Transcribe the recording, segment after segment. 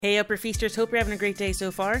Hey Upper Feasters, hope you're having a great day so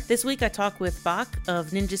far. This week I talked with Bach of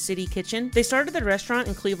Ninja City Kitchen. They started the restaurant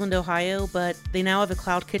in Cleveland, Ohio, but they now have a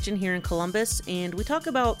cloud kitchen here in Columbus, and we talk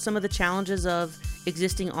about some of the challenges of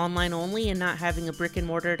existing online only and not having a brick and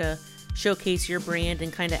mortar to showcase your brand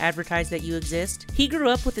and kind of advertise that you exist. He grew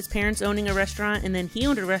up with his parents owning a restaurant, and then he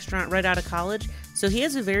owned a restaurant right out of college, so he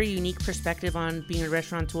has a very unique perspective on being a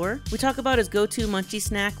restaurateur. We talk about his go-to munchie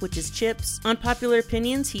snack, which is chips. Unpopular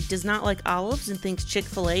opinions, he does not like olives and thinks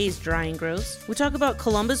Chick-fil-A is dry and gross. We talk about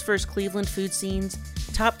Columbus versus Cleveland food scenes,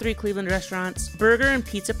 top 3 Cleveland restaurants, burger and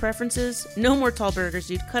pizza preferences. No more tall burgers,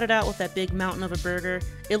 dude. Cut it out with that big mountain of a burger.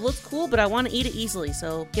 It looks cool, but I want to eat it easily,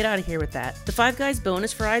 so get out of here with that. The Five Guys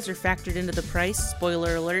bonus fries are factored into the price.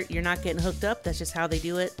 Spoiler alert, you're not getting hooked up. That's just how they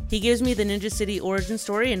do it. He gives me the Ninja City origin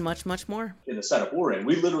story and much, much more. In the setup we're in,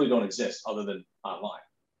 we literally don't exist other than online.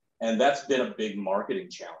 And that's been a big marketing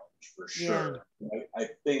challenge for sure. Yeah. I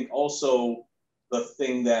think also the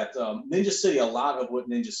thing that Ninja City, a lot of what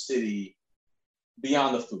Ninja City,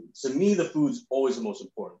 beyond the food. To me, the food's always the most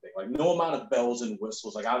important thing. Like no amount of bells and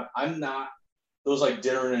whistles. Like I'm not those like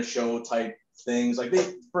dinner and a show type things. Like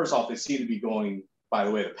first off, they seem to be going, by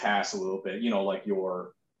the way, the past a little bit. You know, like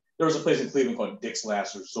there was a place in Cleveland called Dick's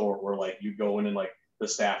Last Resort where like you go in and like the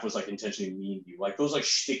staff was like intentionally mean to you. Like those like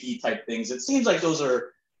shticky type things. It seems like those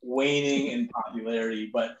are waning in popularity,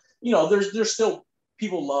 but you know, there's still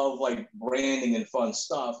people love like branding and fun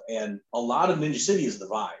stuff. And a lot of Ninja City is the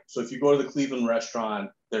vibe. So if you go to the Cleveland restaurant,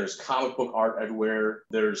 there's comic book art everywhere.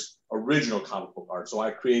 There's original comic book art. So I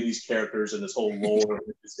created these characters and this whole lore of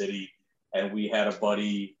Ninja City. And we had a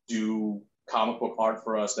buddy do comic book art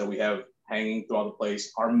for us that we have hanging throughout the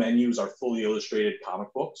place. Our menus are fully illustrated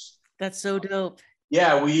comic books. That's so dope.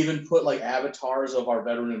 Yeah, we even put like avatars of our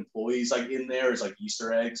veteran employees like in there as like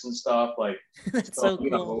Easter eggs and stuff. Like that's so cool.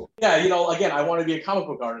 You know, yeah, you know, again, I want to be a comic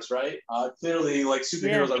book artist, right? Clearly, like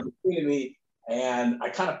superheroes are looking at me, and I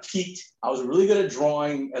kind of peaked. I was really good at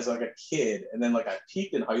drawing as like a kid, and then like I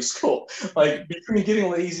peaked in high school, like between getting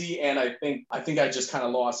lazy and I think I just kind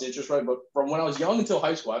of lost interest, right? But from when I was young until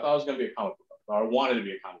high school, I thought I was going to be a comic book artist. I wanted to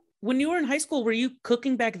be a comic book. When you were in high school, were you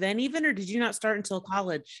cooking back then even, or did you not start until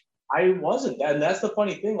college? I wasn't. And that's the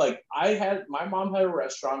funny thing. Like my mom had a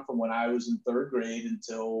restaurant from when I was in 3rd grade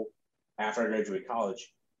until after I graduated college.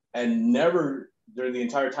 And never during the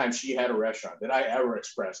entire time she had a restaurant did I ever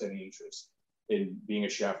express any interest in being a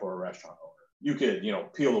chef or a restaurant owner. You could, you know,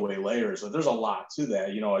 peel away layers, but there's a lot to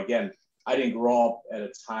that. You know, again, I didn't grow up at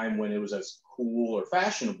a time when it was as cool or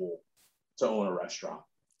fashionable to own a restaurant.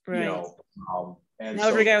 Right. You know, and now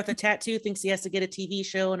every guy with a tattoo thinks he has to get a TV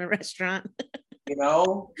show and a restaurant. You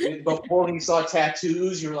know, before when you saw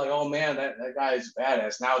tattoos, you were like, oh man, that guy is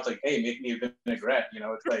badass. Now it's like, hey, make me a vinaigrette. You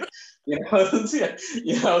know, it's like,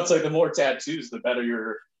 it's like the more tattoos, the better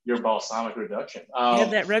your balsamic reduction. Yeah,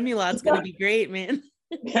 that Remoulade's gonna be great, man.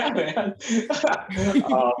 Yeah, man.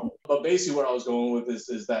 But basically what I was going with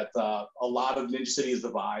is that a lot of Ninja City is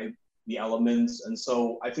the vibe, the elements. And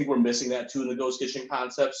so I think we're missing that too in the Ghost Kitchen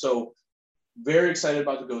concept. So very excited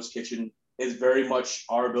about the Ghost Kitchen. Is very much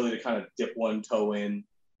our ability to kind of dip one toe in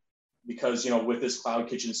because, you know, with this cloud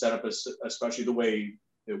kitchen setup, especially the way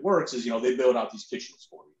it works is, you know, they build out these kitchens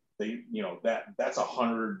for you. They, you know, that's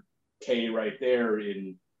 $100K right there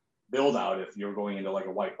in build out if you're going into like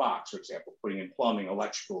a white box, for example, putting in plumbing,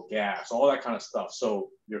 electrical, gas, all that kind of stuff. So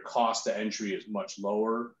your cost to entry is much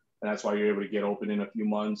lower, and that's why you're able to get open in a few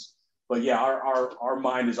months. But yeah, our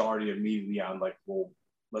mind is already immediately on like, well,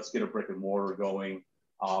 let's get a brick and mortar going.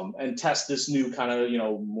 And test this new kind of, you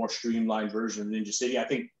know, more streamlined version of Ninja City. I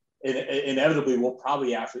think inevitably we'll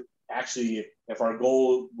probably actually, if our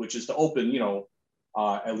goal, which is to open, you know,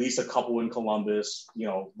 at least a couple in Columbus, you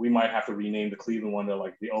know, we might have to rename the Cleveland one to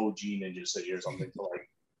like the OG Ninja City or something to like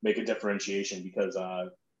make a differentiation because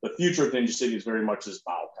the future of Ninja City is very much this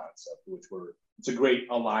BOW concept, which it's a great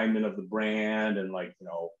alignment of the brand and like, you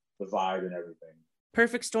know, the vibe and everything.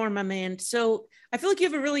 Perfect storm, my man. So I feel like you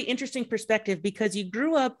have a really interesting perspective because you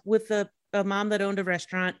grew up with a mom that owned a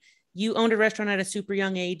restaurant. You owned a restaurant at a super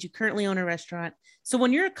young age. You currently own a restaurant. So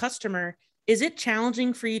when you're a customer, is it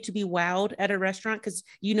challenging for you to be wowed at a restaurant? Because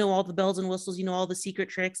you know all the bells and whistles, you know all the secret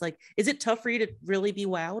tricks. Like, is it tough for you to really be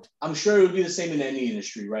wowed? I'm sure it would be the same in any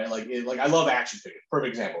industry, right? Like I love action figures.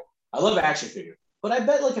 Perfect example. I love action figures. But I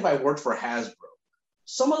bet like if I worked for Hasbro,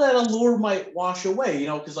 some of that allure might wash away, you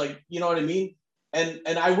know, because like, you know what I mean? And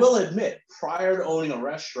I will admit, prior to owning a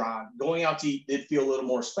restaurant, going out to eat did feel a little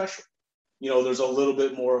more special. You know, there's a little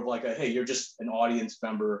bit more of like hey, you're just an audience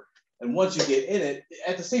member. And once you get in it,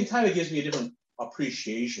 at the same time, it gives me a different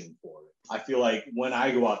appreciation for it. I feel like when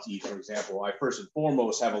I go out to eat, for example, I first and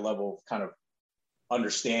foremost have a level of kind of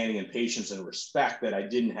understanding and patience and respect that I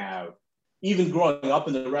didn't have. Even growing up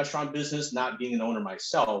in the restaurant business, not being an owner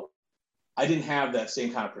myself, I didn't have that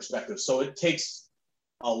same kind of perspective. So it takes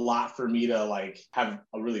a lot for me to like have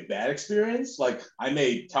a really bad experience. Like I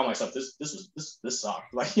may tell myself this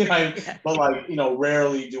sucked. Like, you know, but like, you know,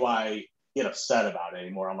 rarely do I get upset about it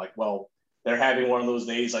anymore. I'm like, well, they're having one of those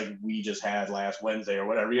days like we just had last Wednesday or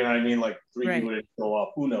whatever. You know what I mean? Like three people didn't show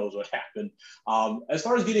up. Who knows what happened? As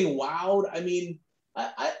far as getting wowed, I mean,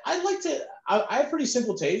 I like to, I have pretty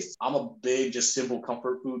simple taste. I'm a big, just simple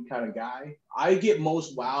comfort food kind of guy. I get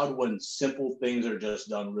most wowed when simple things are just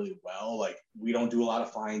done really well. Like we don't do a lot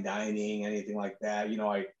of fine dining, anything like that. You know,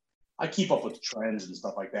 I keep up with trends and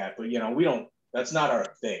stuff like that, but you know, we don't, that's not our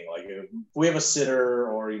thing. Like if we have a sitter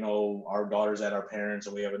or, you know, our daughter's at our parents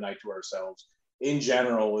and we have a night to ourselves, in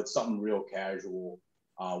general, it's something real casual.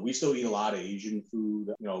 We still eat a lot of Asian food.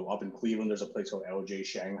 You know, up in Cleveland, there's a place called LJ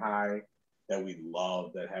Shanghai that we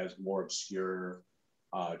love that has more obscure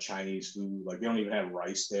Chinese food. Like they don't even have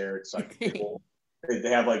rice there. It's like they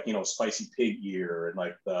have like, you know, spicy pig ear and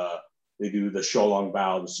like they do the shoulong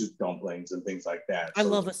bao, the soup dumplings and things like that. I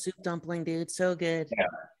love a soup dumpling, dude. So good.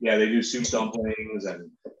 Yeah, they do soup dumplings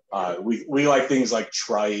and we like things like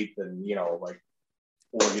tripe and, you know, like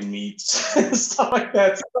organ meats and stuff like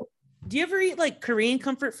that. Do you ever eat like Korean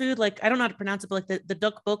comfort food? Like I don't know how to pronounce it, but like the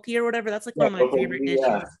tteokbokki or whatever. That's like one of my favorite dishes.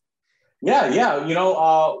 Yeah. You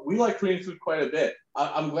know, we like Korean food quite a bit.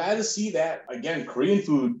 I'm glad to see that. Again, Korean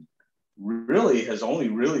food really has only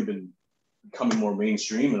really been becoming more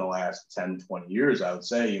mainstream in the last 10, 20 years, I would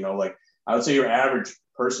say. You know, like I would say your average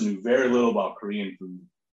person knew very little about Korean food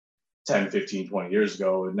 10, 15, 20 years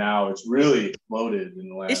ago. And now it's really exploded in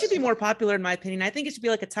the last. It should be more popular, in my opinion. I think it should be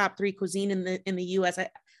like a top 3 cuisine in the US.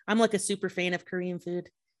 I'm like a super fan of Korean food.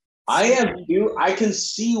 I am too. I can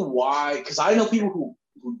see why, because I know people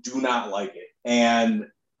who do not like it. And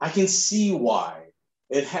I can see why.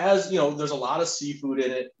 It has, you know, there's a lot of seafood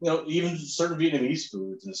in it, you know, even certain Vietnamese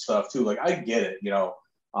foods and stuff too. Like I get it, you know,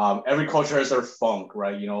 every culture has their funk,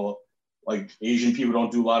 right? You know, like Asian people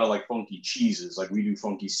don't do a lot of like funky cheeses. Like we do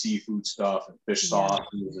funky seafood stuff and fish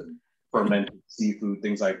sauces and fermented seafood,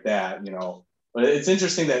 things like that, you know. But it's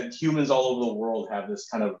interesting that humans all over the world have this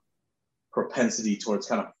kind of propensity towards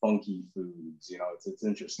kind of funky foods, you know, it's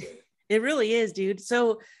interesting. It really is, dude.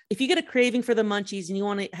 So if you get a craving for the munchies and you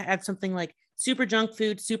want to have something like super junk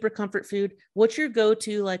food, super comfort food, what's your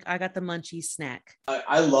go-to, like, I got the munchies snack?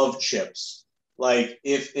 I love chips. Like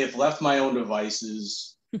if left my own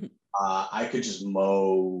devices, I could just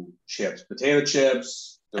mow chips, potato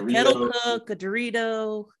chips, Doritos. A kettle cook, a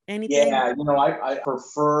Dorito, anything. Yeah, you know, I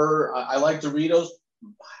prefer, I like Doritos.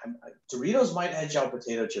 Doritos might edge out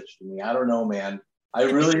potato chips for me. I don't know, man. I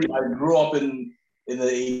grew up in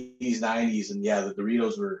the 80s, 90s, and yeah, the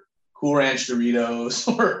Doritos were Cool Ranch Doritos,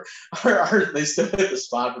 or they still hit the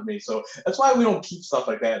spot for me. So that's why we don't keep stuff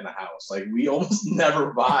like that in the house. Like we almost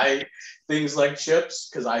never buy things like chips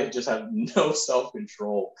because I just have no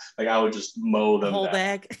self-control. Like I would just mow them. Whole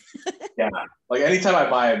bag. Yeah. Like anytime I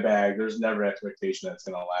buy a bag, there's never expectation that's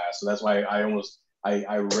gonna last. So that's why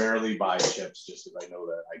I rarely buy chips just because I know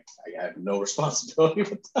that I have no responsibility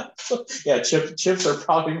with that. So, yeah, chips are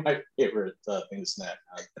probably my favorite thing to snack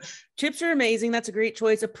on. Chips are amazing. That's a great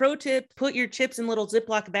choice. A pro tip, put your chips in little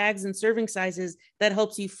Ziploc bags and serving sizes. That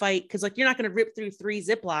helps you fight because like you're not going to rip through 3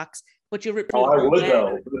 Ziplocs, but you'll rip through. Oh, I would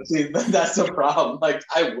though. See, that's the problem. Like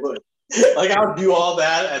I would. Like I'll do all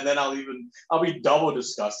that and then I'll be double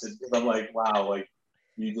disgusted because I'm like, wow, like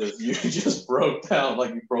you just broke down,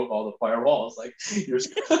 like you broke all the firewalls. Like you're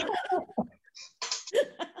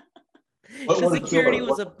the security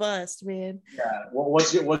was a bust, man. Yeah.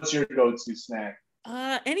 What's your go-to snack?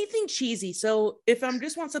 Anything cheesy. So if I'm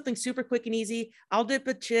just want something super quick and easy, I'll dip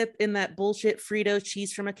a chip in that bullshit Frito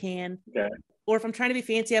cheese from a can. Okay. Or if I'm trying to be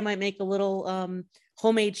fancy, I might make a little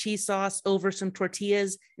homemade cheese sauce over some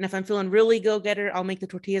tortillas. And if I'm feeling really go-getter, I'll make the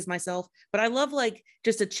tortillas myself. But I love like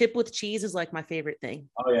just a chip with cheese is like my favorite thing.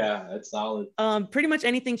 Oh yeah, that's solid. Pretty much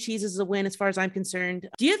anything cheese is a win as far as I'm concerned.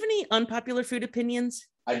 Do you have any unpopular food opinions?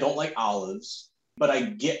 I don't like olives, but I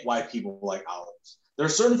get why people like olives. There are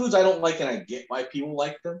certain foods I don't like and I get why people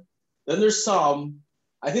like them. Then there's some,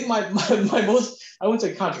 I think my most, I wouldn't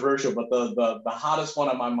say controversial, but the hottest one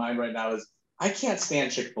on my mind right now is I can't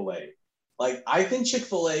stand Chick-fil-A. Like, I think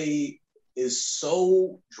Chick-fil-A is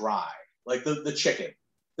so dry. Like, the chicken.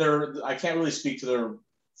 I can't really speak to their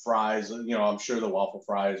fries. You know, I'm sure the waffle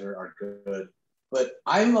fries are good. But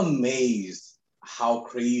I'm amazed how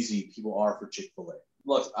crazy people are for Chick-fil-A.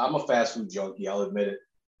 Look, I'm a fast food junkie, I'll admit it.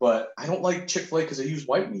 But I don't like Chick-fil-A because they use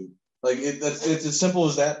white meat. Like, it's as simple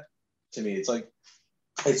as that to me. It's like,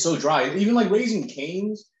 It's so dry. Even like Raising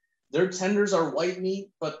Cane's, their tenders are white meat,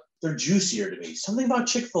 but they're juicier to me. Something about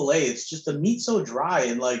Chick-fil-A, it's just the meat's so dry.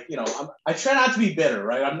 And like, I try not to be bitter,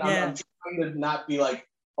 right? I'm trying to not be like,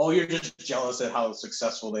 oh, you're just jealous at how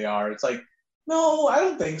successful they are. It's like, no, I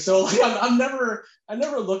don't think so. Like, I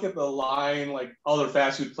never look at the line like other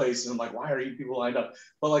fast food places. And I'm like, why are you people lined up?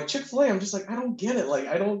 But like Chick-fil-A, I'm just like, I don't get it. Like,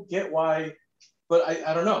 I don't get why. But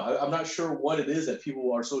I don't know. I'm not sure what it is that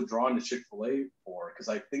people are so drawn to Chick-fil-A for, because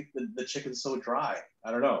I think the chicken's so dry.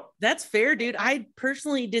 I don't know. That's fair, dude. I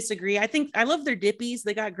personally disagree. I think I love their dippies.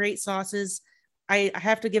 They got great sauces. I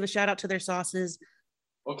have to give a shout out to their sauces.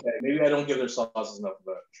 Okay, maybe I don't give their sauces enough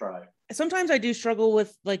of a try. Sometimes I do struggle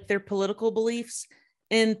with like their political beliefs.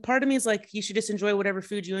 And part of me is like, you should just enjoy whatever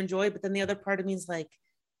food you enjoy. But then the other part of me is like,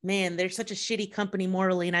 man, they're such a shitty company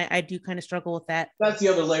morally. And I do kind of struggle with that. That's the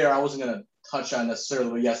other layer I wasn't going to touch on necessarily,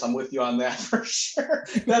 but yes, I'm with you on that for sure.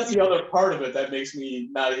 That's the other part of it that makes me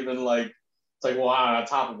not even like, it's like, well, on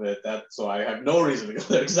top of it, so I have no reason to go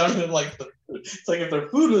there because I don't even like the food. It's like if their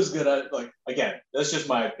food was good, again, that's just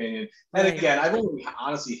my opinion. And again, I've only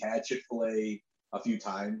honestly had Chick-fil-A a few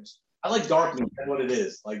times. I like dark meat. That's what it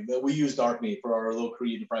is. Like we use dark meat for our little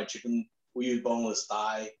Korean fried chicken. We use boneless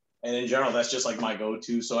thigh. And in general, that's just like my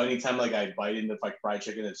go-to. So anytime like I bite into like fried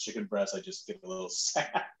chicken, it's chicken breast, I just get a little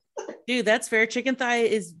sad. Dude, that's fair. Chicken thigh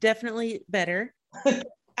is definitely better.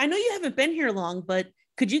 I know you haven't been here long, but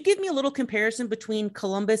could you give me a little comparison between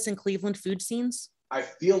Columbus and Cleveland food scenes? I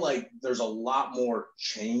feel like there's a lot more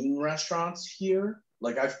chain restaurants here.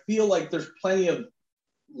 Like I feel like there's plenty of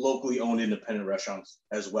locally owned independent restaurants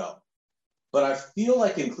as well. But I feel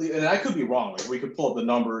like in Cleveland, and I could be wrong. Like we could pull up the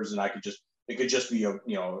numbers, and it could just be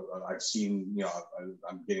I've seen,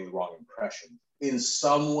 I'm getting the wrong impression. In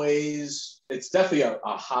some ways, it's definitely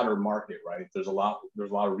a hotter market, right? There's a lot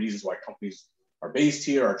of reasons why companies are based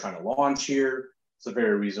here, are trying to launch here. It's the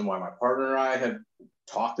very reason why my partner and I have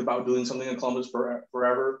talked about doing something in Columbus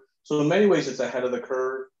forever. So in many ways, it's ahead of the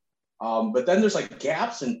curve. But then there's like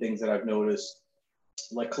gaps in things that I've noticed.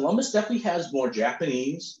 Like Columbus definitely has more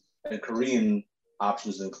Japanese and Korean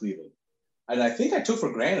options than Cleveland. And I think I took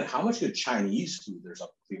for granted how much good Chinese food there's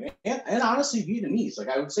up in Cleveland, and honestly Vietnamese. Like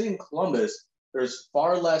I would say in Columbus, there's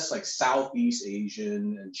far less like Southeast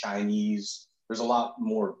Asian and Chinese. There's a lot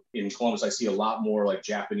more in Columbus. I see a lot more like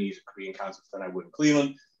Japanese and Korean concepts than I would in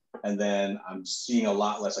Cleveland. And then I'm seeing a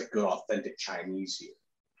lot less like good authentic Chinese here.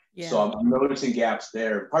 Yeah. So I'm noticing gaps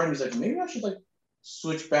there. Part of me is like, maybe I should like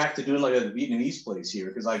switch back to doing like a Vietnamese place here.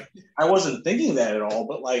 Because like I wasn't thinking that at all,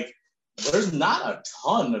 but like there's not a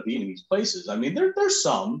ton of Vietnamese places. I mean, there's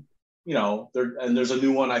some, and there's a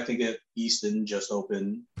new one I think at Easton just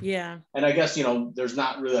opened. Yeah. And I guess, there's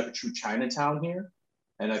not really like a true Chinatown here.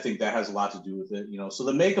 And I think that has a lot to do with it, So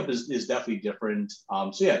the makeup is definitely different.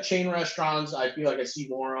 So yeah, chain restaurants, I feel like I see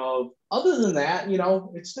more of. Other than that,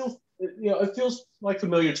 it's still, it feels like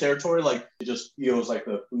familiar territory. Like it just feels like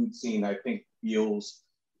the food scene, I think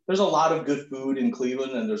there's a lot of good food in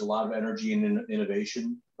Cleveland and there's a lot of energy and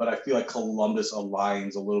innovation. But I feel like Columbus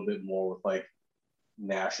aligns a little bit more with like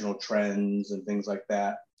national trends and things like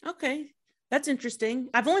that. Okay. That's interesting.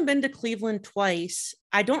 I've only been to Cleveland twice.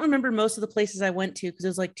 I don't remember most of the places I went to because it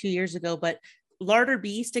was like 2 years ago, but Larder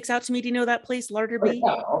Bee sticks out to me. Do you know that place, Larder Bee?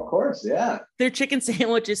 Yeah, of course. Yeah. Their chicken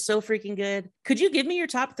sandwich is so freaking good. Could you give me your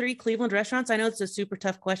top 3 Cleveland restaurants? I know it's a super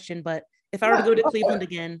tough question, but if I were to go to Cleveland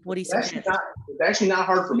again, what do you suggest? It's actually not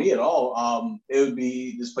hard for me at all. It would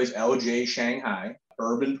be this place, LJ Shanghai,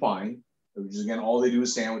 Urban Twine, which is again, all they do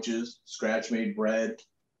is sandwiches, scratch made bread.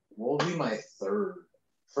 What would be my third?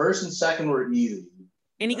 First and second were easy.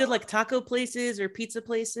 Any good like taco places or pizza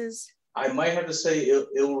places? I might have to say Il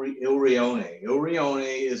Rione. Il Rione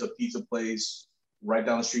is a pizza place right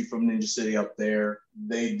down the street from Ninja City up there.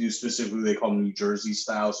 They do specifically, they call them New Jersey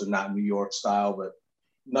style, so not New York style, but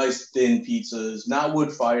nice thin pizzas, not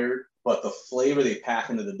wood fired, but the flavor they pack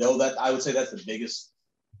into the dough, that I would say that's the biggest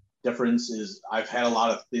difference. Is I've had a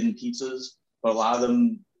lot of thin pizzas, but a lot of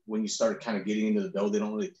them, when you start kind of getting into the dough, they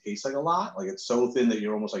don't really taste like a lot. Like it's so thin that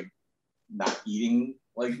you're almost like not eating,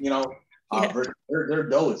 like, their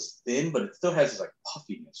dough is thin, but it still has this like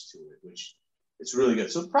puffiness to it, which it's really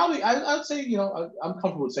good. So probably I would say, I'm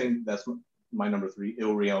comfortable with saying that's my number 3,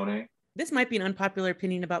 Il Rione. This might be an unpopular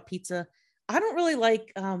opinion about pizza. I don't really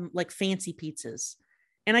like fancy pizzas.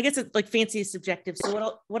 And I guess it's like fancy is subjective.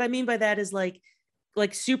 So what I mean by that is like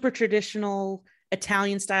super traditional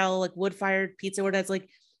Italian style, like wood fired pizza where that's like,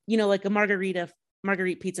 like a margherita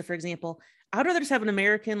pizza, for example. I would rather just have an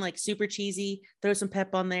American, like super cheesy, throw some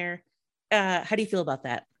pep on there. How do you feel about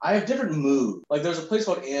that? I have different moods. Like there's a place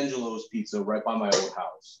called Angelo's Pizza right by my old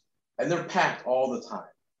house, and they're packed all the time.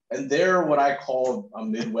 And they're what I call a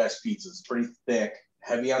Midwest pizza. It's pretty thick,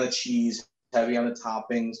 heavy on the cheese, heavy on the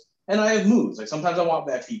toppings. And I have moods. Like sometimes I want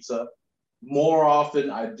that pizza. More often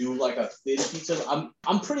I do like a thin pizza.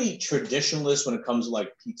 I'm pretty traditionalist when it comes to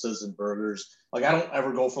like pizzas and burgers. Like I don't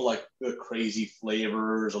ever go for like the crazy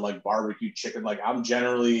flavors or like barbecue chicken. Like I'm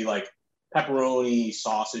generally like pepperoni,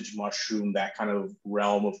 sausage, mushroom, that kind of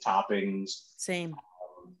realm of toppings. Same.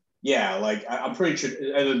 Yeah, like I'm pretty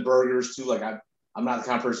and then burgers too. Like I'm not the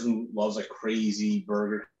kind of person who loves like crazy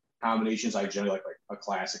burger combinations. I generally like a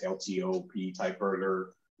classic LTOP type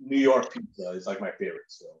burger. New York pizza is like my favorite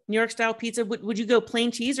still. New York style pizza. Would you go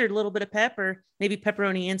plain cheese or a little bit of pep, or maybe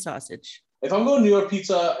pepperoni and sausage? If I'm going New York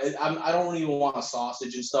pizza, I don't even want a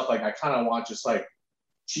sausage and stuff. Like I kind of want just like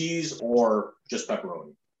cheese or just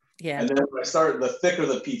pepperoni. Yeah. And then when I start, the thicker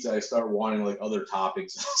the pizza, I start wanting like other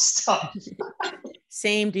toppings and stuff.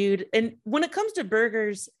 Same, dude. And when it comes to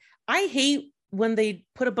burgers, I hate when they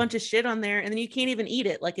put a bunch of shit on there and then you can't even eat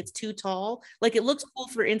it. Like it's too tall. Like it looks cool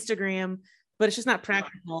for Instagram, but it's just not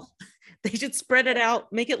practical. They should spread it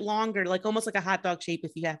out, make it longer, like almost like a hot dog shape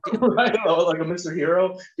if you have to. Right, like a Mr.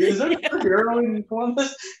 Hero. Is there a Mr. Hero in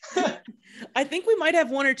Columbus? I think we might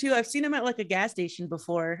have one or two. I've seen them at like a gas station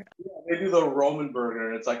before. Yeah, they do the Roman burger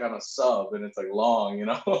and it's like on a sub and it's like long, you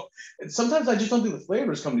know? And sometimes I just don't think the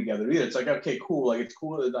flavors come together either. It's like, okay, cool. Like it's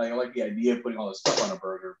cool. I like the idea of putting all this stuff on a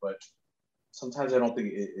burger, but sometimes I don't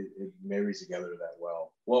think it marries together that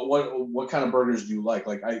well. What kind of burgers do you like?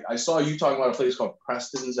 Like I saw you talking about a place called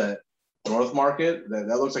Preston's at North Market. That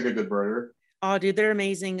looks like a good burger. Oh, dude, they're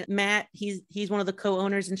amazing. Matt, he's one of the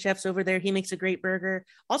co-owners and chefs over there. He makes a great burger.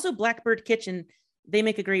 Also, Blackbird Kitchen, they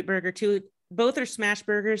make a great burger too. Both are smash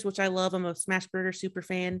burgers, which I love. I'm a smash burger super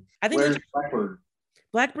fan. I think Where's Blackbird?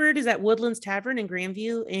 Blackbird is at Woodlands Tavern in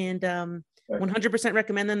Grandview, and 100%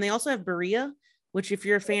 recommend them. They also have Berea, which if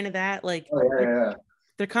you're a fan of that, like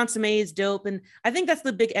their consomme is dope. And I think that's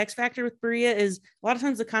the big X factor with Berea is a lot of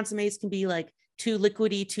times the consommes can be like too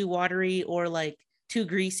liquidy, too watery, or like too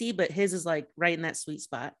greasy, but his is like right in that sweet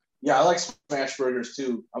spot. Yeah, I like smash burgers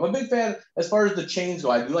too. I'm a big fan as far as the chains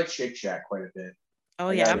go. I do like Shake Shack quite a bit. Oh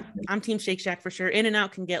yeah, I'm team Shake Shack for sure.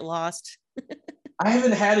 In-N-Out can get lost. I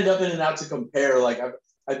haven't had it up In-N-Out to compare. Like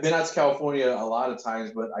I've been out to California a lot of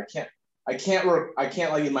times, but I can't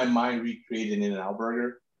like in my mind recreate an In-N-Out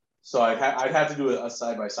burger. So I'd have to do a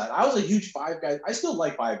side by side. I was a huge Five Guys. I still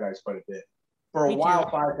like Five Guys quite a bit. For a while,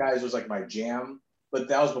 Five Guys was like my jam, but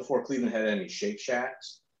that was before Cleveland had any Shake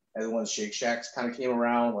Shacks. And once Shake Shacks kind of came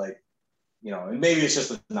around, like, you know, and maybe it's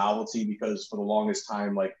just a novelty because for the longest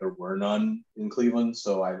time, like there were none in Cleveland.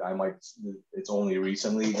 So I might, it's only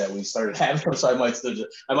recently that we started having them. So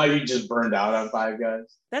I might be just burned out on Five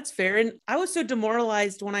Guys. That's fair. And I was so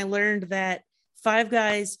demoralized when I learned that Five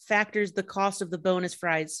Guys factors the cost of the bonus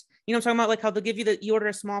fries. You know what I'm talking about? Like how they'll give you you order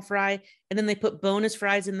a small fry and then they put bonus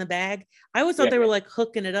fries in the bag. I always thought they were like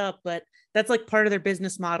hooking it up, but that's like part of their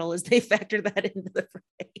business model is they factor that into the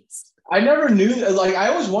fries. I never knew, like, I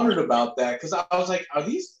always wondered about that because I was like,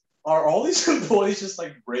 are all these employees just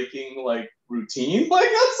like breaking like routine? Like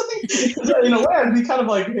that's like, in a way, I'd be kind of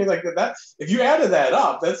like, hey, like that. If you added that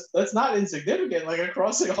up, that's not insignificant. Like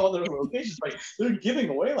across like all their locations, like they're giving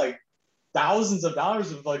away like thousands of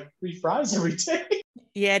dollars of like free fries every day.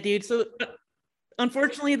 Yeah, dude. So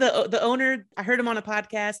unfortunately, the owner, I heard him on a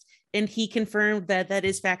podcast and he confirmed that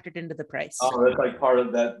is factored into the price. Oh, that's like part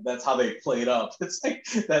of that. That's how they play it up. It's like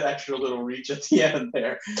that extra little reach at the end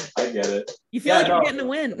there. I get it. You feel like you're getting a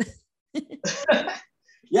win.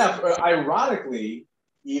 Yeah. Ironically,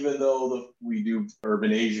 even though we do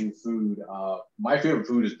urban Asian food, my favorite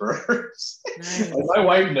food is burgers. Nice. Like, my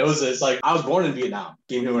wife knows this. Like I was born in Vietnam,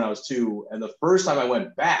 came here when I was 2. And the first time I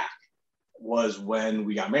went back was when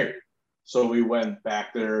we got married. So we went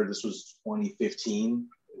back there. This was 2015.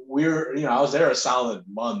 I was there a solid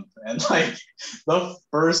month. And like the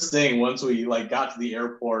first thing once we like got to the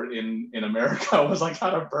airport in America was like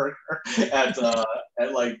got a burger at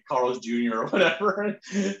like Carl's Jr. or whatever. And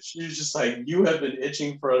she was just like, you have been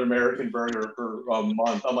itching for an American burger for a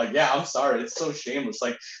month. I'm like, yeah, I'm sorry. It's so shameless.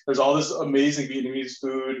 Like there's all this amazing Vietnamese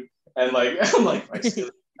food. And like, I'm like,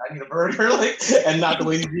 I need a burger. Like, and not the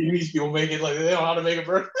way the Vietnamese people make it. Like they don't know how to make a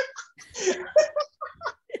burger.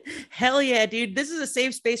 Hell yeah, dude. This is a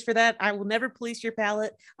safe space for that. I will never police your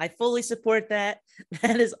palate. I fully support that.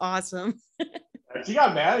 That is awesome. She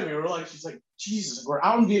got mad at me. She's like, Jesus, we're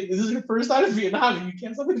out in Vietnam. This is your first time in Vietnam and you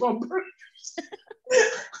can't something about burgers.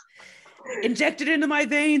 Inject it into my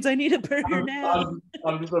veins. I need a burger now.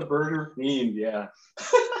 I'm just a burger fiend, yeah.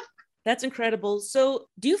 That's incredible. So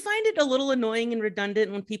do you find it a little annoying and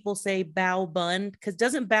redundant when people say bao bun? Because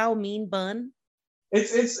doesn't bao mean bun?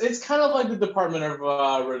 It's kind of like the Department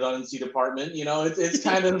of Redundancy Department, it's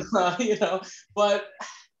kind of but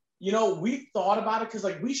we thought about it because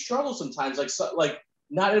like we struggle sometimes, like like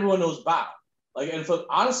not everyone knows bow, like, and for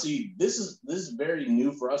honestly, this is very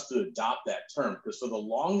new for us to adopt that term because for the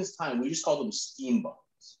longest time we just called them steam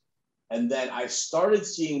bones, and then I started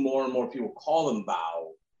seeing more and more people call them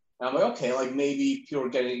bow. And I'm like, okay, like maybe people are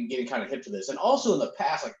getting kind of hip to this. And also in the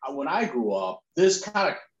past, like when I grew up, this kind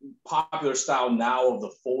of popular style now of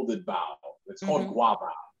the folded bow, it's called gua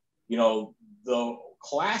bow. The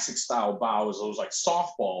classic style bow is those like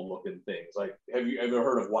softball looking things. Like, have you ever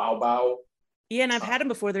heard of wow bow? Yeah, and I've had them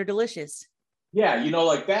before. They're delicious. Yeah,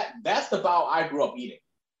 like that's the bow I grew up eating.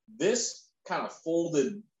 This kind of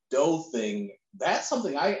folded dough thing, that's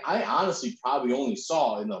something I honestly probably only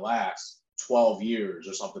saw in the last 12 years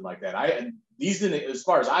or something like that. These didn't, as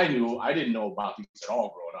far as I knew, I didn't know about these at all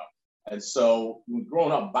growing up. And so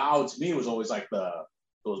growing up, bow to me was always like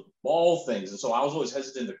those ball things. And so I was always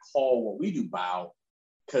hesitant to call what we do bow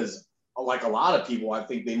because like a lot of people, I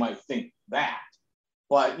think they might think that.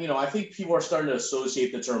 But, I think people are starting to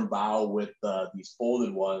associate the term bow with these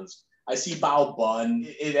folded ones. I see bow bun.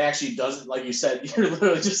 It actually doesn't, like you said, you're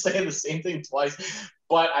literally just saying the same thing twice.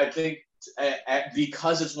 But I think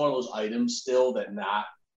because it's one of those items still that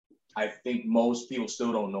I think most people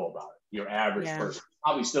still don't know about it. Your average person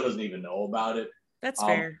probably still doesn't even know about it. That's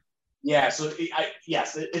fair. Yeah, so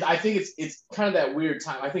I think it's kind of that weird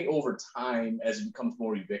time. I think over time, as it becomes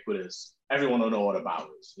more ubiquitous, everyone will know what a bow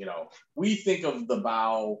is. We think of the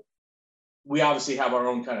bow, we obviously have our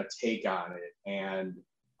own kind of take on it, and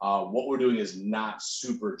what we're doing is not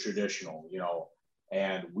super traditional,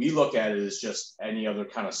 and we look at it as just any other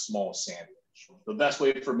kind of small sandwich. The best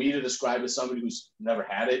way for me to describe it to somebody who's never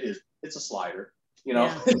had it is it's a slider,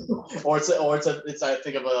 or it's I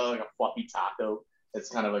think of like a fluffy taco. It's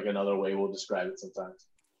kind of like another way we'll describe it sometimes.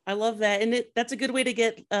 I love that. And that's a good way to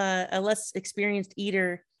get a less experienced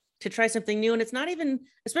eater to try something new. And it's not even,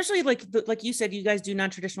 especially like you said, you guys do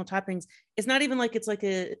non-traditional toppings. It's not even like it's like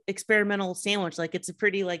a experimental sandwich. Like it's a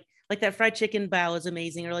pretty like that fried chicken bao is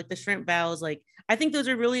amazing. Or like the shrimp bao is like, I think those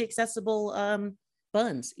are really accessible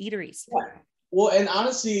buns, eateries. Yeah. Well, and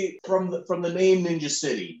honestly, from the name Ninja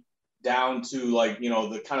City down to like,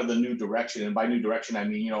 the kind of the new direction. And by new direction, I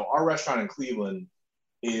mean, our restaurant in Cleveland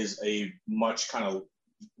is a much kind of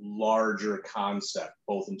larger concept,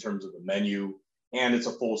 both in terms of the menu, and it's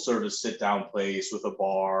a full service sit down place with a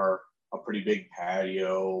bar, a pretty big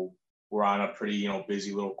patio. We're on a pretty,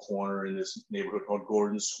 busy little corner in this neighborhood called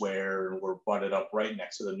Gordon Square, and we're butted up right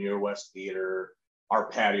next to the Near West Theater. Our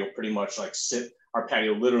patio pretty much our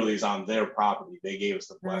patio literally is on their property. They gave us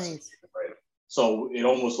the blessing. Nice. Right? So it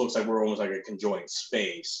almost looks like we're almost like a conjoined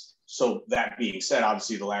space. So that being said,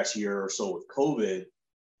 obviously the last year or so with COVID,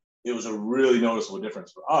 it was a really noticeable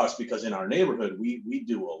difference for us because in our neighborhood, we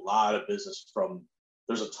do a lot of business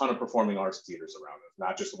there's a ton of performing arts theaters around us,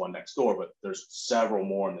 not just the one next door, but there's several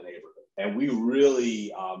more in the neighborhood. And we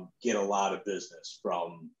really get a lot of business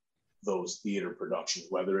from those theater productions,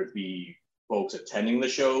 whether it be folks attending the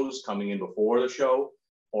shows, coming in before the show,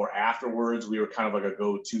 or afterwards. We were kind of like a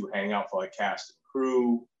go-to hangout for like cast and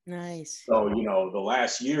crew. Nice. So, the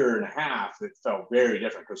last year and a half, it felt very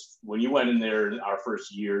different because when you went in there, our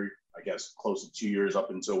first year, I guess close to 2 years up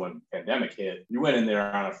until when the pandemic hit, you went in there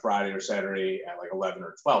on a Friday or Saturday at like 11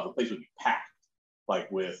 or 12, the place would be packed, like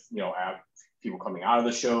with, people coming out of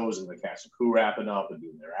the shows and the cast and crew wrapping up and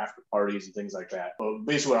doing their after parties and things like that. But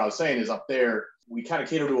basically what I was saying is up there, we kind of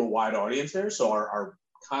cater to a wide audience there. So our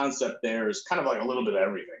concept there is kind of like a little bit of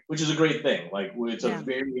everything, which is a great thing. Like it's a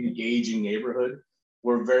very engaging neighborhood.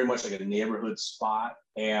 We're very much like a neighborhood spot.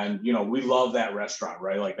 And, we love that restaurant,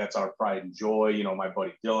 right? Like that's our pride and joy. My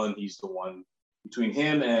buddy Dylan, he's the one between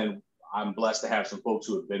him and I'm blessed to have some folks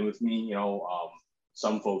who have been with me,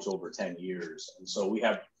 some folks over 10 years. And so we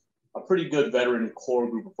have a pretty good veteran core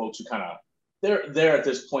group of folks who kind of, they're at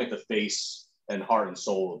this point the face and heart and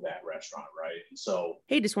soul of that restaurant, right? And so,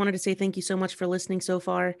 hey, just wanted to say thank you so much for listening so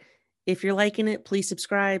far. If you're liking it, please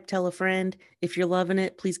subscribe, tell a friend. If you're loving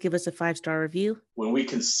it, please give us a 5-star review. When we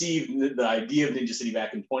conceived the idea of Ninja City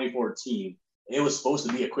back in 2014, it was supposed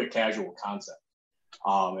to be a quick casual concept.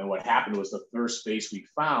 And what happened was the first space we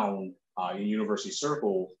found in University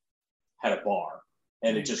Circle had a bar.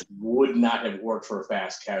 And it just would not have worked for a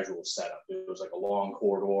fast casual setup. It was like a long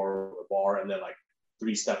corridor with a bar and then like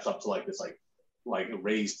 3 steps up to like this like a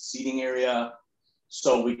raised seating area.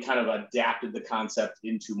 So we kind of adapted the concept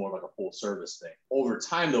into more like a full service thing. Over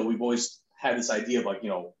time though, we've always had this idea of like,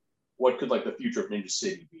 what could like the future of Ninja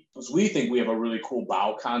City be? Because we think we have a really cool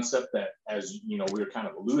bao concept that, as we were kind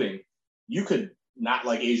of alluding, you could not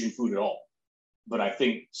like Asian food at all. but I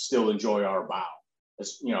think still enjoy our bao.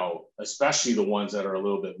 Especially the ones that are a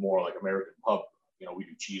little bit more like American pub. We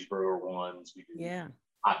do cheeseburger ones, we do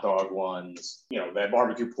hot dog ones, that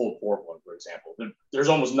barbecue pulled pork one, for example. There's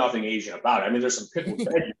almost nothing Asian about it. I mean, there's some pickled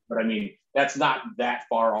veggies, but I mean, that's not that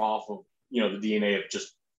far off of, the DNA of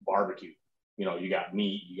just barbecue. You got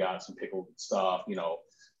meat, you got some pickled stuff,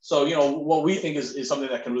 So, what we think is something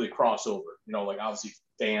that can really cross over. Like obviously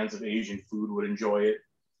fans of Asian food would enjoy it.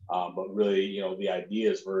 But really, the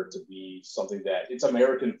idea is for it to be something that it's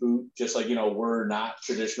American food, just like, we're not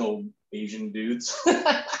traditional Asian dudes.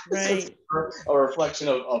 Right. So a reflection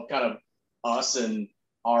of kind of us and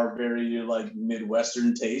our very like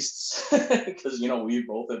Midwestern tastes. Because, we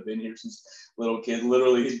both have been here since little kids.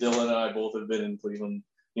 Literally, Dylan and I both have been in Cleveland.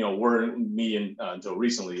 Until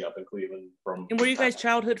recently up in Cleveland. And were you guys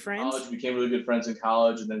childhood friends? College, became really good friends in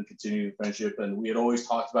college and then continued friendship. And we had always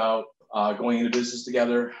talked about going into business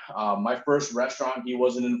together. My first restaurant, he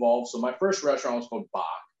wasn't involved. So my first restaurant was called Bach.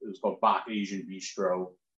 It was called Bach Asian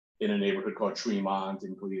Bistro in a neighborhood called Tremont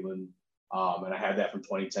in Cleveland. And I had that from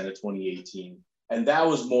 2010 to 2018. And that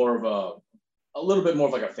was more of a little bit more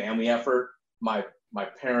of like a family effort. My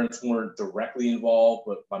parents weren't directly involved,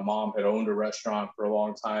 but my mom had owned a restaurant for a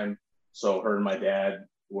long time. So her and my dad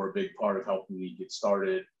were a big part of helping me get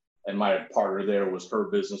started. And my partner there was her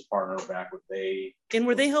business partner back with they. And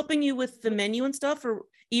were they helping you with the menu and stuff? Or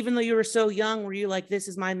even though you were so young, were you like, this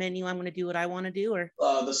is my menu, I'm going to do what I want to do? Or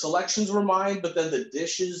the selections were mine, but then the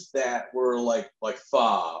dishes that were like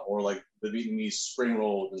pho or like the Vietnamese spring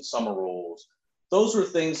rolls and summer rolls, those were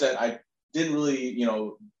things that I didn't really,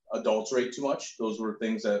 adulterate too much. Those were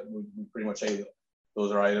things that we pretty much ate.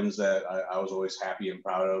 Those are items that I was always happy and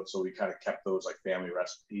proud of. So we kind of kept those like family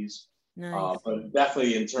recipes. Nice. But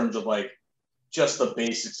definitely in terms of like just the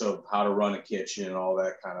basics of how to run a kitchen and all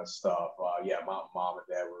that kind of stuff. Mom and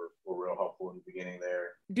dad were real helpful in the beginning there.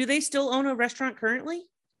 Do they still own a restaurant currently?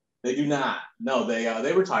 They do not. No,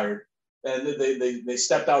 they retired and they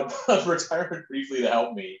stepped out of retirement briefly to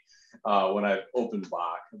help me when I opened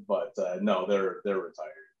Bach. But no, they're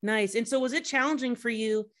retired. Nice. And so was it challenging for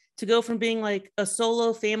you to go from being like a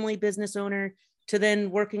solo family business owner to then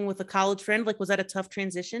working with a college friend? Like, was that a tough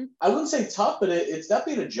transition? I wouldn't say tough, but it's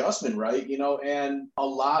definitely an adjustment, right? And a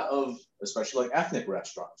lot of, especially like ethnic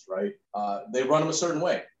restaurants, right? They run them a certain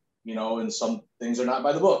way, and some things are not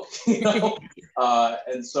by the book,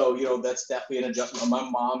 and so, that's definitely an adjustment. My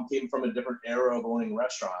mom came from a different era of owning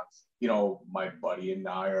restaurants. My buddy and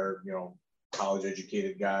I are, college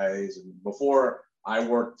educated guys. And before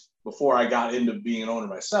I got into being an owner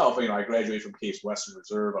myself, I graduated from Case Western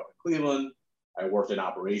Reserve up in Cleveland. I worked in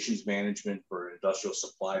operations management for an industrial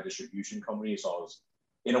supply distribution company. So I was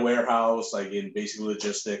in a warehouse, like in basic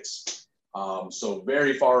logistics. So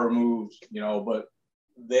very far removed, but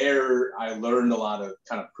there I learned a lot of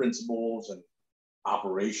kind of principles and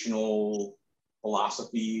operational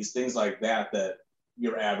philosophies, things like that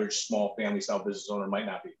your average small family style business owner might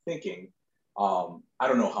not be thinking. I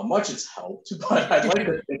don't know how much it's helped, but I'd like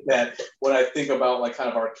to think that when I think about like kind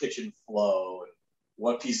of our kitchen flow and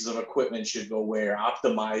what pieces of equipment should go where,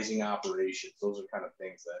 optimizing operations, those are kind of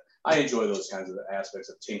things that I enjoy, those kinds of aspects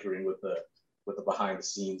of tinkering with the behind the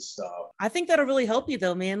scenes stuff. I think that'll really help you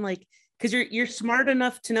though, man. Like, because you're smart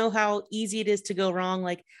enough to know how easy it is to go wrong.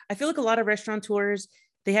 Like, I feel like a lot of restaurateurs,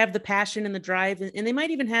 they have the passion and the drive, and they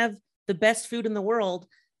might even have the best food in the world.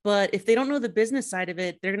 But if they don't know the business side of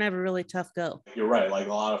it, they're going to have a really tough go. You're right. Like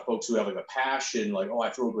a lot of folks who have like a passion, like, oh, I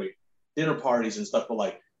throw great dinner parties and stuff, but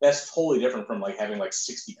like, that's totally different from like having like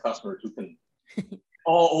 60 customers who can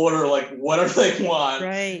all order like whatever they want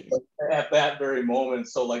right at that very moment.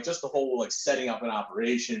 So like just the whole like setting up an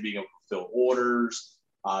operation, being able to fill orders.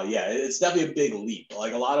 It's definitely a big leap.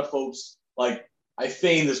 Like a lot of folks, like I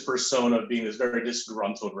feign this persona of being this very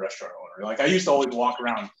disgruntled restaurant owner. Like I used to always walk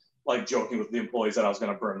around like joking with the employees that I was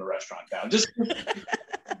going to burn the restaurant down. Just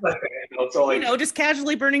just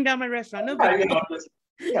casually burning down my restaurant. No big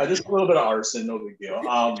deal. Just a little bit of arson, no big deal.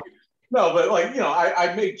 No, but like,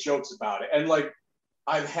 I make jokes about it. And like,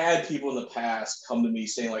 I've had people in the past come to me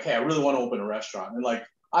saying like, hey, I really want to open a restaurant. And like,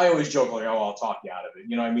 I always joke like, oh, I'll talk you out of it.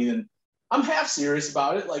 You know what I mean? And I'm half serious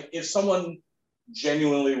about it. Like if someone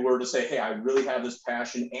genuinely were to say, hey, I really have this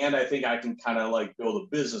passion and I think I can kind of like build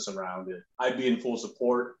a business around it, I'd be in full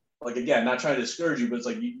support. Like, again, not trying to discourage you, but it's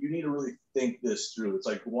like, you need to really think this through. It's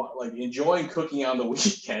like, enjoying cooking on the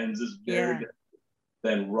weekends is very different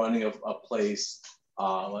than running a place.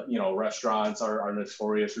 Restaurants are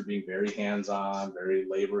notorious for being very hands-on, very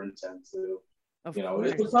labor intensive. Of You know,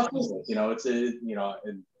 course. it's a tough business. You know,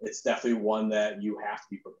 it's definitely one that you have to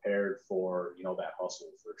be prepared for, you know, that hustle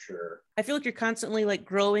for sure. I feel like you're constantly like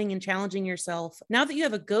growing and challenging yourself. Now that you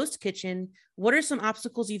have a ghost kitchen, what are some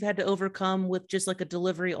obstacles you've had to overcome with just like a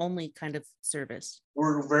delivery only kind of service?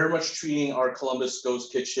 We're very much treating our Columbus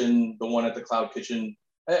Ghost Kitchen, the one at the Cloud Kitchen,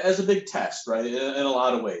 as a big test, right? In a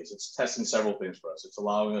lot of ways, it's testing several things for us. It's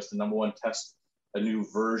allowing us to, number one, test a new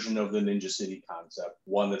version of the Ninja City concept,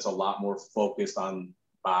 one that's a lot more focused on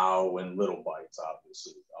bao and little bites,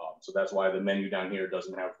 obviously. So that's why the menu down here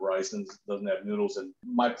doesn't have rice and doesn't have noodles. And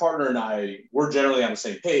my partner and I, we're generally on the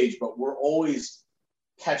same page, but we're always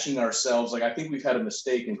catching ourselves. Like, I think we've had a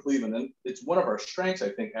mistake in Cleveland, and it's one of our strengths, I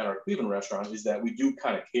think, at our Cleveland restaurant is that we do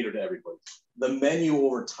kind of cater to everybody. The menu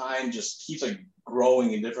over time just keeps like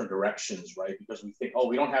growing in different directions, right? Because we think, oh,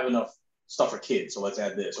 we don't have enough stuff for kids, so let's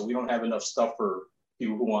add this. Or we don't have enough stuff for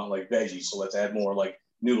people who want like veggies, so let's add more like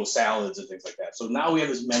noodle salads and things like that. So now we have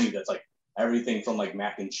this menu that's like everything from like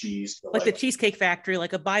mac and cheese to Like the Cheesecake Factory,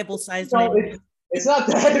 like a Bible-sized no, menu. it's not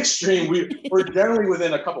that extreme. We're generally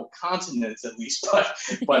within a couple continents at least,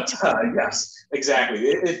 but yes, exactly.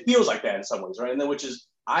 It feels like that in some ways, right? And then which is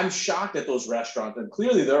I'm shocked at those restaurants, and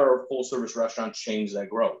clearly there are full service restaurant chains that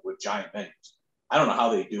grow with giant menus. I don't know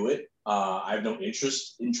how they do it. I have no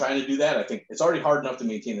interest in trying to do that. I think it's already hard enough to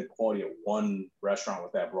maintain the quality of one restaurant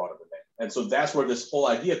with that broad of a menu. And so that's where this whole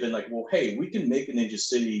idea has been like, well, hey, we can make a Ninja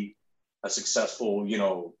City a successful, you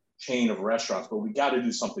know, chain of restaurants, but we got to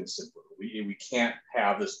do something simpler. We can't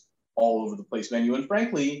have this all over the place menu. And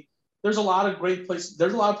frankly, there's a lot of great places.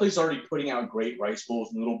 There's a lot of places already putting out great rice bowls,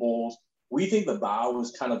 noodle bowls. We think the bao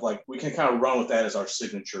is kind of like, we can kind of run with that as our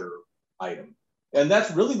signature item. And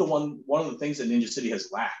that's really one of the things that Ninja City has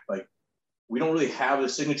lacked. Like, we don't really have a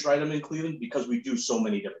signature item in Cleveland because we do so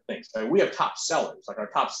many different things. I mean, we have top sellers, like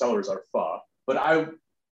our top sellers are pho, but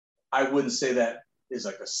I wouldn't say that is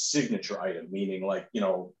like a signature item, meaning like, you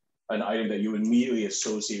know, an item that you immediately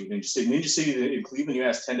associate with Ninja City. Ninja City in Cleveland, you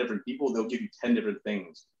ask 10 different people, they'll give you 10 different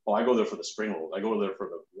things. Oh, I go there for the spring rolls. I go there for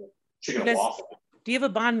the chicken and waffle. Do you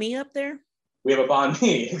have a banh mi up there? We have a banh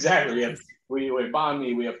mi, exactly. We have banh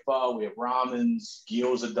mi, we have pho, we have ramens,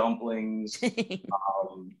 gyoza dumplings,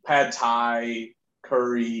 pad thai,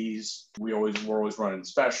 curries. We're always running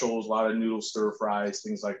specials, a lot of noodle stir fries,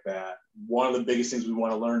 things like that. One of the biggest things we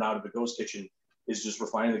want to learn out of the Ghost Kitchen is just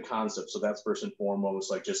refining the concept. So that's first and foremost,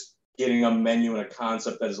 like just getting a menu and a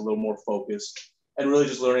concept that is a little more focused and really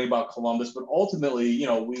just learning about Columbus. But ultimately, you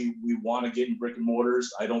know, we want to get in brick and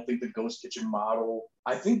mortars. I don't think the Ghost Kitchen model,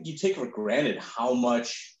 I think you take for granted how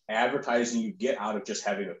much advertising you get out of just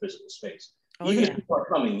having a physical space. Even if people are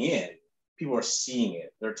coming in, people are seeing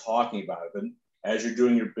it, they're talking about it. But as you're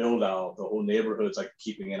doing your build out, the whole neighborhood's like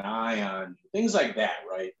keeping an eye on things like that,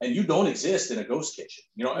 right? And you don't exist in a ghost kitchen.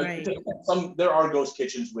 You know, right. There are ghost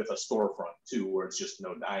kitchens with a storefront too, where it's just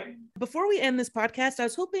no dining. Before we end this podcast, I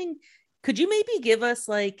was hoping, could you maybe give us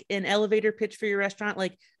like an elevator pitch for your restaurant,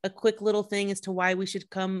 like a quick little thing as to why we should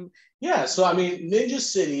come? Yeah, so I mean, Ninja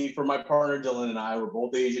City, for my partner Dylan and I, we're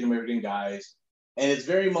both Asian American guys, and it's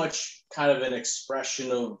very much kind of an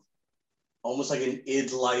expression of almost like an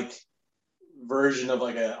id-like version of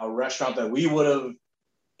like a restaurant that we would have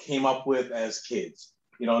came up with as kids.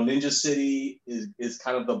 You know, Ninja City is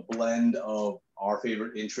kind of the blend of our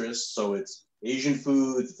favorite interests. So it's Asian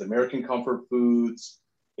foods, it's American comfort foods,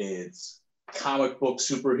 it's comic book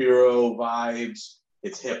superhero vibes,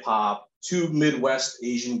 it's hip hop, two Midwest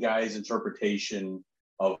Asian guys' interpretation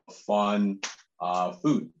of fun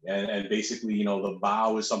food. And basically, you know, the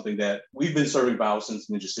bao is something that we've been serving bao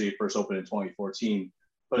since Ninja City first opened in 2014.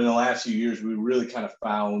 But in the last few years, we really kind of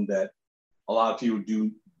found that a lot of people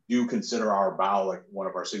do consider our bao like one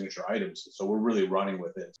of our signature items. So we're really running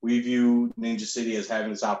with it. We view Ninja City as having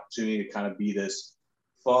this opportunity to kind of be this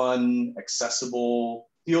fun, accessible,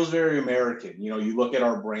 feels very American. You know, you look at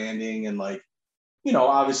our branding and like, you know,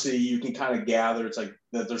 obviously you can kind of gather it's like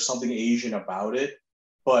that there's something Asian about it,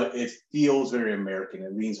 but it feels very American.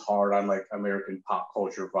 It leans hard on like American pop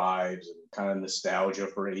culture vibes and kind of nostalgia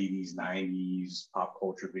for 80s, 90s pop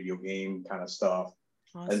culture video game kind of stuff.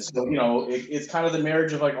 Awesome. And so, you know, it's kind of the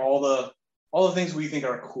marriage of like all the things we think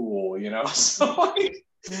are cool, you know? So like,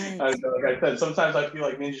 nice. Like I said, sometimes I feel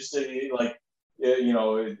like Ninja City, like, you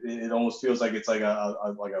know, it almost feels like it's like a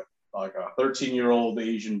 13-year-old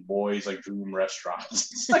Asian boy's like dream restaurant.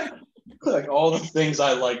 It's like all the things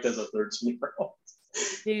I liked as a 13-year-old.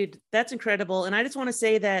 Dude, that's incredible. And I just want to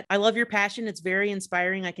say that I love your passion. It's very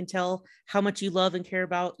inspiring. I can tell how much you love and care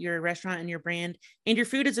about your restaurant and your brand, and your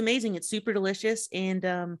food is amazing. It's super delicious.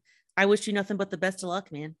 And I wish you nothing but the best of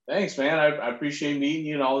luck, man. Thanks, man. I appreciate meeting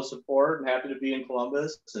you and all the support, and happy to be in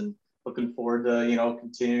Columbus. And looking forward to,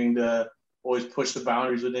 continuing to always push the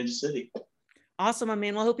boundaries with Ninja City. Awesome, my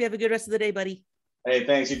man. Well, I hope you have a good rest of the day, buddy. Hey,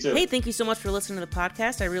 thanks, you too. Hey, thank you so much for listening to the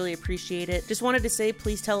podcast. I really appreciate it. Just wanted to say,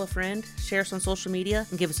 please tell a friend, share us on social media,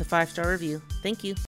 and give us a 5-star review. Thank you.